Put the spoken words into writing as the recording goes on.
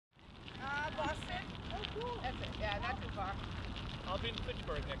Yeah, not too far. I'll be in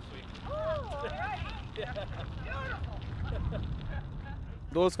Fitchburg next week. Oh, all right. Beautiful.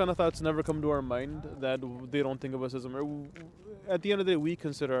 Those kind of thoughts never come to our mind, that they don't think of us as Americans. At the end of the day, we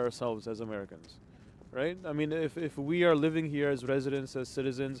consider ourselves as Americans, right? I mean, if we are living here as residents, as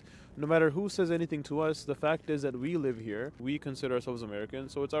citizens, no matter who says anything to us, the fact is that we live here, we consider ourselves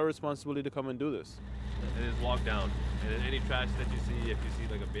Americans, so it's our responsibility to come and do this. And it's walk down. And then any trash that you see, if you see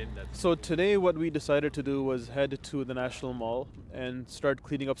like a bin, that's... So today what we decided to do was head to the National Mall and start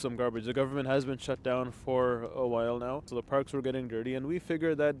cleaning up some garbage. The government has been shut down for a while now, so the parks were getting dirty, and we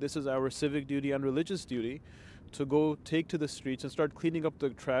figured that this is our civic duty and religious duty to go take to the streets and start cleaning up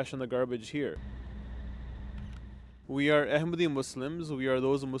the trash and the garbage here. We are Ahmadiyya Muslims. We are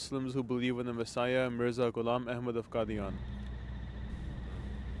those Muslims who believe in the Messiah, Mirza Ghulam Ahmad of Qadian.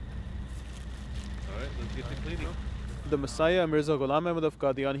 Alright, let's get to cleaning. The Messiah, Mirza Ghulam Ahmad of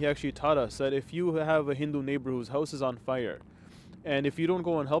Qadian, he actually taught us that if you have a Hindu neighbor whose house is on fire, and if you don't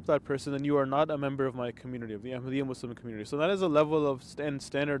go and help that person, then you are not a member of my community, of the Ahmadiyya Muslim community. So that is a level of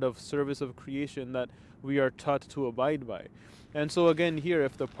standard of service of creation that we are taught to abide by. And so again here,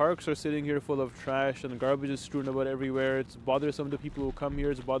 if the parks are sitting here full of trash and garbage is strewn about everywhere, it's bothersome to people who come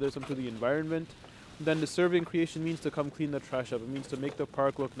here, it's bothersome to the environment, then the serving creation means to come clean the trash up. It means to make the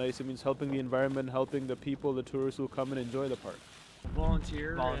park look nice. It means helping the environment, helping the people, the tourists who come and enjoy the park.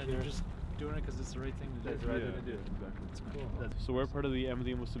 Volunteer. And you're just doing it because it's the right thing to do. That's the right thing to do. Exactly. It's cool. So we're part of the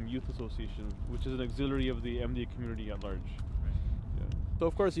Ahmadiyya Muslim Youth Association, which is an auxiliary of the Ahmadiyya community at large. Yeah. So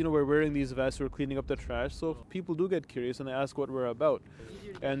of course, we're wearing these vests, we're cleaning up the trash, so people do get curious and they ask what we're about.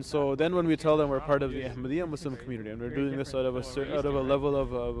 And so then when we tell them we're part of the Ahmadiyya Muslim community and we're doing this out of a level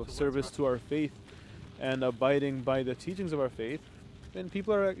of service to our faith and abiding by the teachings of our faith, then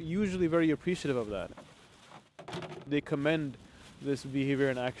people are usually very appreciative of that. They commend this behavior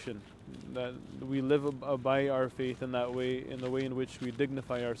and action, that we live by our faith in that way, in the way in which we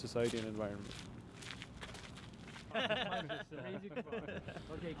dignify our society and environment.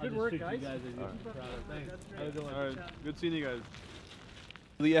 Okay, good work, guys. Thanks. All right, good seeing you guys.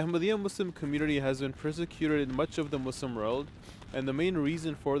 The Ahmadiyya Muslim community has been persecuted in much of the Muslim world, and the main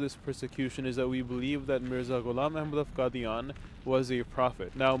reason for this persecution is that we believe that Mirza Ghulam Ahmad of Qadian was a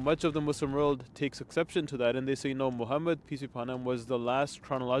prophet. Now, much of the Muslim world takes exception to that, and they say, no, Muhammad, peace be upon him, was the last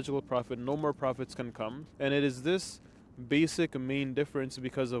chronological prophet, no more prophets can come. And it is this basic main difference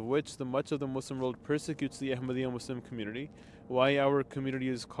because of which much of the Muslim world persecutes the Ahmadiyya Muslim community, why our community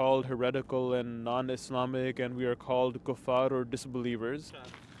is called heretical and non-Islamic, and we are called kuffar or disbelievers.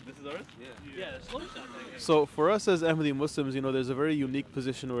 This is ours? Yeah, slow shot. So for us as Ahmadiyya Muslims, there's a very unique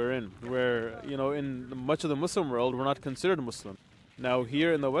position we're in, where, in much of the Muslim world, we're not considered Muslim. Now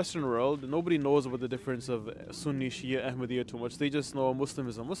here in the Western world, nobody knows about the difference of Sunni, Shia, Ahmadiyya too much. They just know a Muslim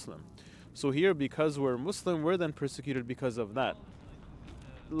is a Muslim. So here, because we're Muslim, we're then persecuted because of that.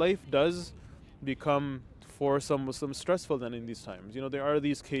 Life does become, for some Muslims, stressful then in these times. There are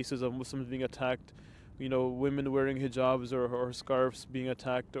these cases of Muslims being attacked, women wearing hijabs or scarves being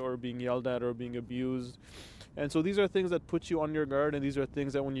attacked or being yelled at or being abused. And so these are things that put you on your guard, and these are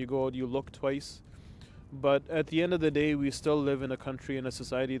things that when you go out, you look twice. But at the end of the day, we still live in a country and a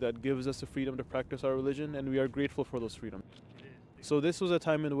society that gives us the freedom to practice our religion, and we are grateful for those freedoms. So this was a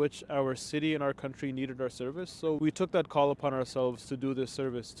time in which our city and our country needed our service, so we took that call upon ourselves to do this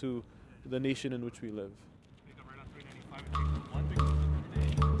service to the nation in which we live.